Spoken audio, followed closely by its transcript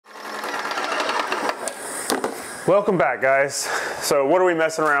Welcome back, guys. So what are we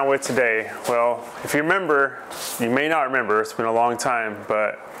messing around with today? Well, if you remember, you may not remember, it's been a long time,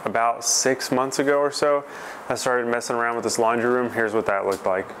 but about 6 months ago or so, I started messing around with this laundry room. Here's what that looked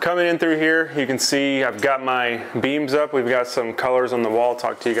like. Coming in through here, you can see I've got my beams up. We've got some colors on the wall. I'll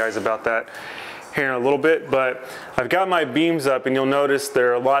talk to you guys about that here in a little bit, but I've got my beams up and you'll notice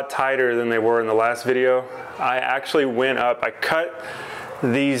they're a lot tighter than they were in the last video. I actually went up, I cut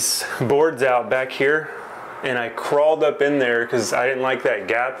these boards out back here and I crawled up in there because I didn't like that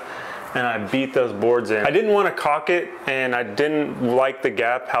gap, and I beat those boards in. I didn't want to caulk it, and I didn't like the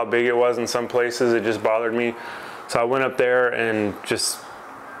gap, how big it was in some places. It just bothered me. So I went up there and just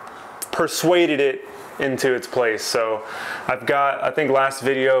persuaded it into its place. So I've got, I think last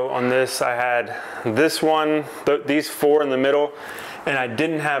video on this, I had this one, these four in the middle, and I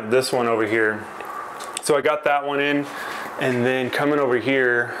didn't have this one over here. So I got that one in, and then coming over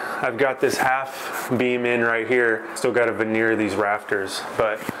here, I've got this half beam in right here. Still got to veneer these rafters,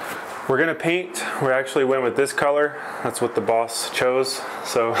 but we're gonna paint. We actually went with this color. That's what the boss chose.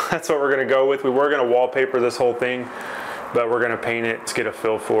 So that's what we're gonna go with. We were gonna wallpaper this whole thing, but we're gonna paint it to get a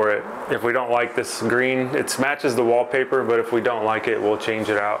feel for it. If we don't like this green, it matches the wallpaper, but if we don't like it, we'll change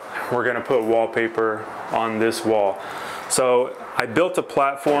it out. We're gonna put wallpaper on this wall. So I built a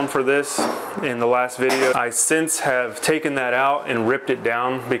platform for this in the last video. I since have taken that out and ripped it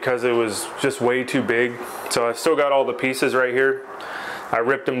down because it was just way too big. So I've still got all the pieces right here. I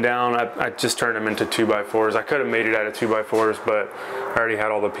ripped them down. I just turned them into 2x4s. I could have made it out of 2x4s, but I already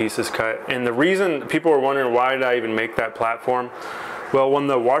had all the pieces cut. And the reason people were wondering, why did I even make that platform? Well, when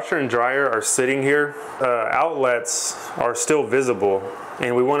the washer and dryer are sitting here, outlets are still visible,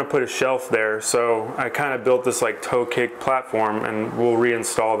 and we want to put a shelf there. So I kind of built this like toe kick platform, and we'll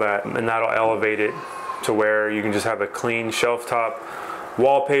reinstall that, and that'll elevate it to where you can just have a clean shelf top.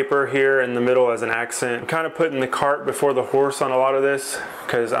 Wallpaper here in the middle as an accent. I'm kind of putting the cart before the horse on a lot of this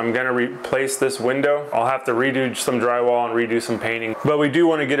because I'm going to replace this window. I'll have to redo some drywall and redo some painting, but we do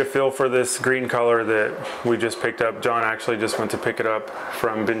want to get a feel for this green color that we just picked up. John actually just went to pick it up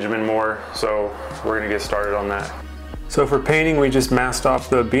from Benjamin Moore, so we're going to get started on that. So for painting, we just masked off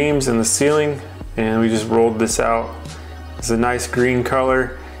the beams and the ceiling, and we just rolled this out. It's a nice green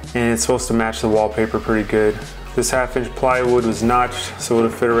color, and it's supposed to match the wallpaper pretty good. This 1/2-inch plywood was notched so it'll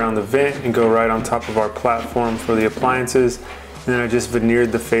fit around the vent and go right on top of our platform for the appliances. And then I just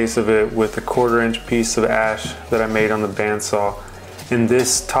veneered the face of it with a 1/4-inch piece of ash that I made on the bandsaw. And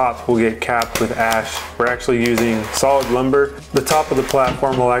this top will get capped with ash. We're actually using solid lumber. The top of the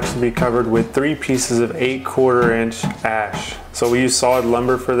platform will actually be covered with 3 pieces of 8/4-inch ash. So we use solid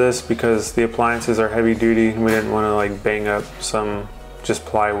lumber for this because the appliances are heavy duty and we didn't want to like bang up some just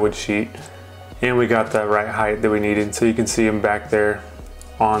plywood sheet. And we got the right height that we needed, so you can see them back there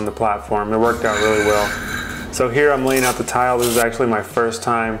on the platform. It worked out really well. So here I'm laying out the tile. This is actually my first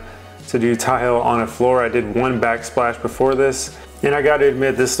time to do tile on a floor. I did one backsplash before this, and I gotta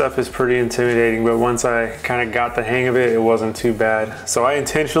admit this stuff is pretty intimidating, but once I kind of got the hang of it, it wasn't too bad. So I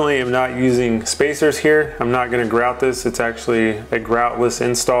intentionally am not using spacers here. I'm not gonna grout this. It's actually a groutless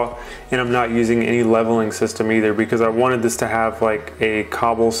install, and I'm not using any leveling system either because I wanted this to have like a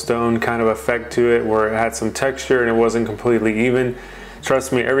cobblestone kind of effect to it where it had some texture and it wasn't completely even.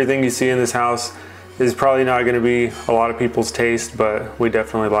 Trust me, everything you see in this house is probably not gonna be a lot of people's taste, but we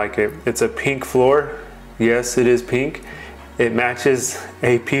definitely like it. It's a pink floor. Yes, it is pink. It matches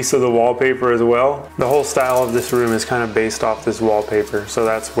a piece of the wallpaper as well. The whole style of this room is kind of based off this wallpaper, so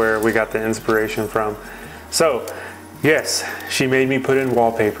that's where we got the inspiration from. So yes, she made me put in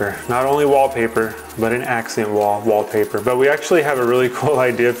wallpaper. Not only wallpaper, but an accent wall wallpaper. But we actually have a really cool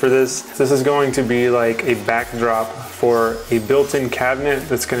idea for this. This is going to be like a backdrop for a built-in cabinet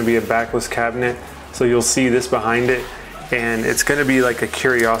that's going to be a backless cabinet. So you'll see this behind it, and it's going to be like a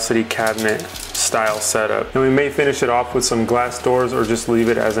curiosity cabinet style setup. And we may finish it off with some glass doors or just leave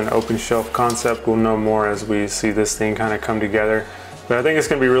it as an open shelf concept. We'll know more as we see this thing kind of come together. But I think it's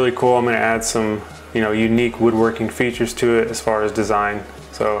going to be really cool. I'm going to add some, unique woodworking features to it as far as design.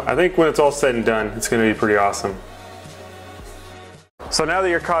 So I think when it's all said and done, it's going to be pretty awesome. So now that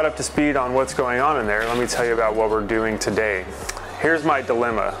you're caught up to speed on what's going on in there, let me tell you about what we're doing today. Here's my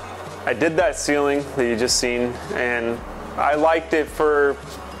dilemma. I did that ceiling that you just seen, and I liked it for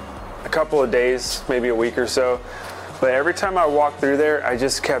a couple of days, maybe a week or so, but every time I walked through there, I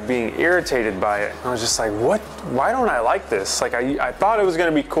just kept being irritated by it. I was just like, what? Why don't I like this? Like I thought it was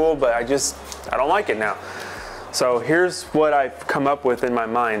gonna be cool, but I don't like it now. So here's what I've come up with in my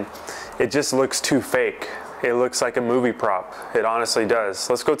mind. It just looks too fake. It looks like a movie prop. It honestly does.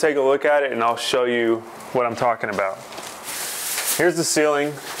 Let's go take a look at it and I'll show you what I'm talking about. here's the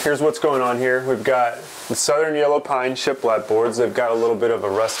ceiling. Here's what's going on here. We've got the Southern Yellow Pine shiplap boards. They've got a little bit of a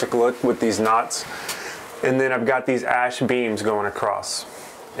rustic look with these knots. And then I've got these ash beams going across.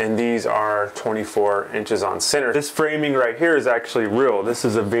 And these are 24 inches on center. This framing right here is actually real. This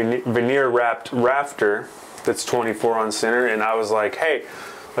is a veneer wrapped rafter that's 24 on center. And I was like, hey,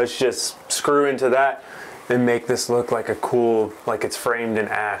 let's just screw into that and make this look like a cool, like it's framed in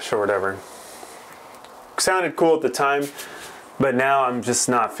ash or whatever. Sounded cool at the time, but now I'm just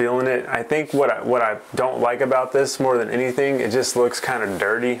not feeling it. I think what I don't like about this more than anything, it just looks kind of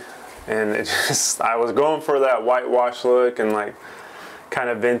dirty. And it just, I was going for that whitewash look and like kind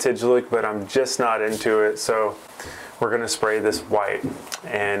of vintage look, but I'm just not into it. So we're gonna spray this white.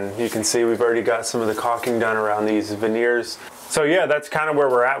 And you can see we've already got some of the caulking done around these veneers. So yeah, that's kind of where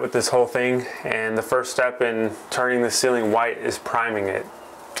we're at with this whole thing. And the first step in turning the ceiling white is priming it.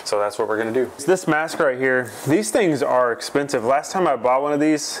 So that's what we're gonna do. This mask right here, these things are expensive. Last time I bought one of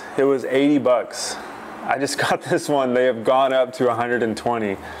these, it was 80 bucks. I just got this one, they have gone up to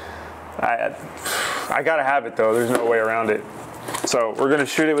 120. I gotta have it though, there's no way around it. So we're gonna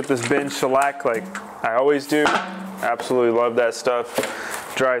shoot it with this Ben shellac like I always do. Absolutely love that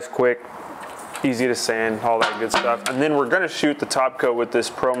stuff. Dries quick, easy to sand, all that good stuff. And then we're gonna shoot the top coat with this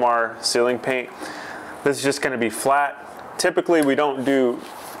Promar ceiling paint. This is just gonna be flat. Typically we don't do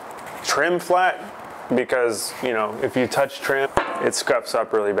trim flat because, you know, if you touch trim, it scuffs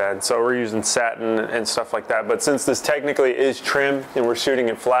up really bad. So we're using satin and stuff like that. But since this technically is trim and we're shooting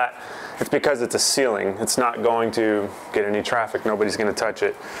it flat, it's because it's a ceiling. It's not going to get any traffic. Nobody's gonna touch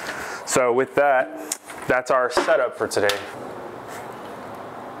it. So with that, that's our setup for today.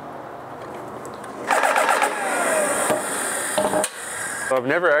 I've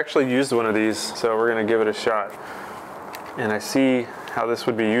never actually used one of these, so we're gonna give it a shot. And I see how this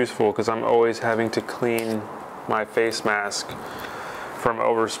would be useful because I'm always having to clean my face mask from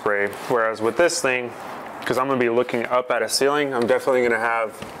overspray. Whereas with this thing, because I'm gonna be looking up at a ceiling, I'm definitely gonna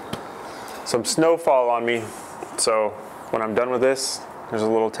have some snowfall on me. So when I'm done with this, there's a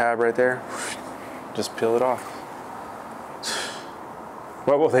little tab right there. Just peel it off.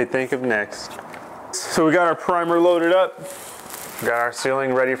 What will they think of next? So we got our primer loaded up. We got our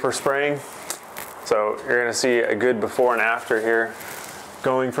ceiling ready for spraying. So you're gonna see a good before and after here,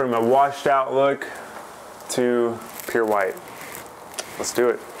 going from a washed out look to pure white. Let's do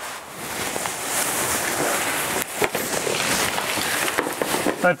it.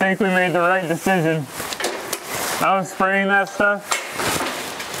 I think we made the right decision. I was spraying that stuff,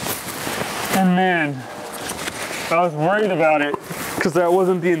 and man, I was worried about it because that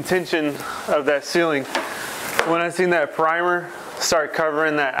wasn't the intention of that ceiling. When I seen that primer start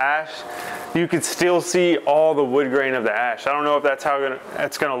covering that ash, you could still see all the wood grain of the ash. I don't know if that's how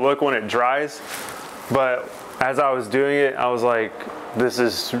it's gonna look when it dries, but as I was doing it, I was like,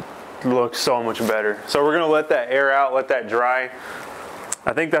 this looks so much better. So we're gonna let that air out, let that dry.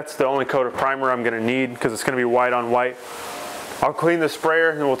 I think that's the only coat of primer I'm gonna need because it's gonna be white on white. I'll clean the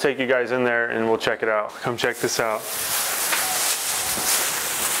sprayer and we'll take you guys in there and we'll check it out. Come check this out.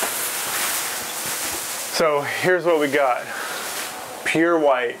 So here's what we got. Pure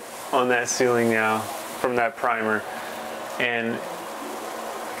white on that ceiling now from that primer. And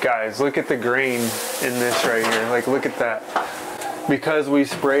guys, look at the grain in this right here. Like, look at that. Because we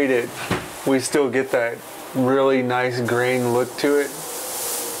sprayed it, we still get that really nice grain look to it.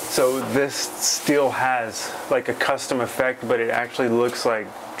 So this still has like a custom effect, but it actually looks like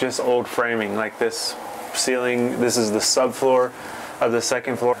just old framing. Like this ceiling, this is the subfloor of the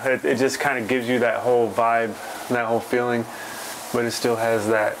second floor. It just kind of gives you that whole vibe, that whole feeling, but it still has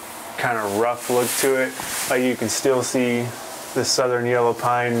that kind of rough look to it. Like you can still see the Southern Yellow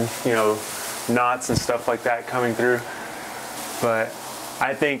Pine, you know, knots and stuff like that coming through. But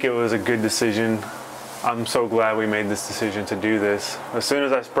I think it was a good decision. I'm so glad we made this decision to do this. As soon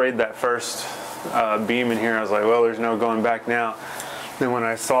as I sprayed that first beam in here, I was like, well, there's no going back now. Then when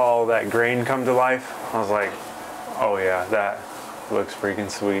I saw all that grain come to life, I was like, oh yeah, that looks freaking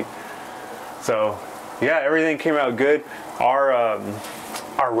sweet. So yeah, everything came out good. Our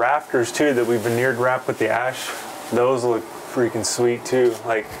rafters too that we veneered wrapped with the ash, those look freaking sweet too.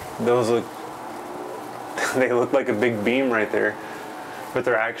 Like those look, they look like a big beam right there, but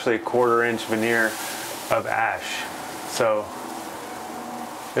they're actually a 1/4 inch veneer of ash. So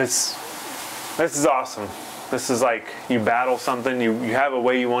this is awesome. This is like you battle something, you have a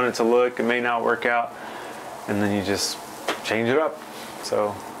way you want it to look, it may not work out, and then you just change it up.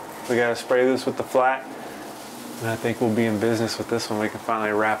 So we gotta spray this with the flat, and I think we'll be in business with this one. We can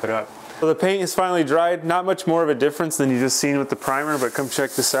finally wrap it up. So the paint is finally dried. Not much more of a difference than you just seen with the primer, but come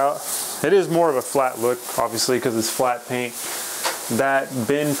check this out. It is more of a flat look, obviously, because it's flat paint. that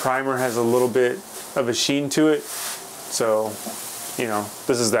bin primer has a little bit of a sheen to it. So, you know,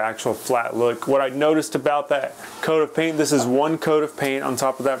 this is the actual flat look. What I noticed about that coat of paint, this is one coat of paint on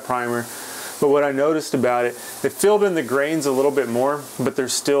top of that primer. But what I noticed about it, it filled in the grains a little bit more, but they're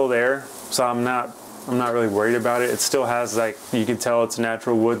still there. So I'm not really worried about it. It still has, like, you can tell it's a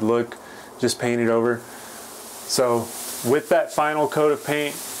natural wood look, just painted over. So with that final coat of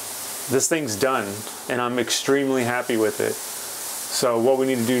paint, this thing's done, and I'm extremely happy with it. So what we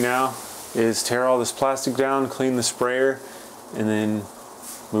need to do now is tear all this plastic down, clean the sprayer, and then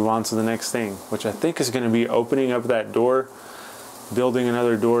move on to the next thing, which I think is going to be opening up that door, building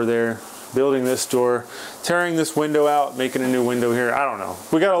another door there, building this door, tearing this window out, making a new window here. I don't know.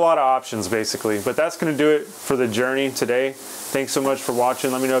 We got a lot of options basically, but that's going to do it for the journey today. Thanks so much for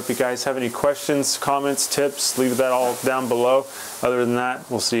watching. Let me know if you guys have any questions, comments, tips. Leave that all down below. Other than that,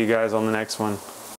 we'll see you guys on the next one.